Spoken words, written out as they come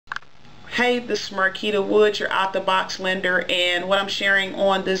Hey, this is Aldridge-Woods, your out-the-box lender, and what I'm sharing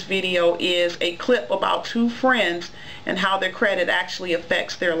on this video is a clip about two friends and how their credit actually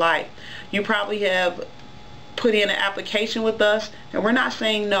affects their life. You probably have put in an application with us, and we're not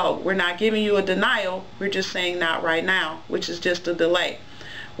saying no. We're not giving you a denial. We're just saying not right now, which is just a delay.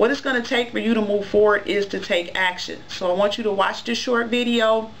 What it's going to take for you to move forward is to take action. So I want you to watch this short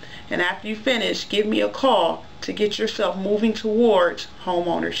video, and after you finish, give me a call to get yourself moving towards home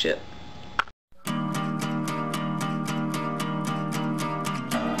ownership.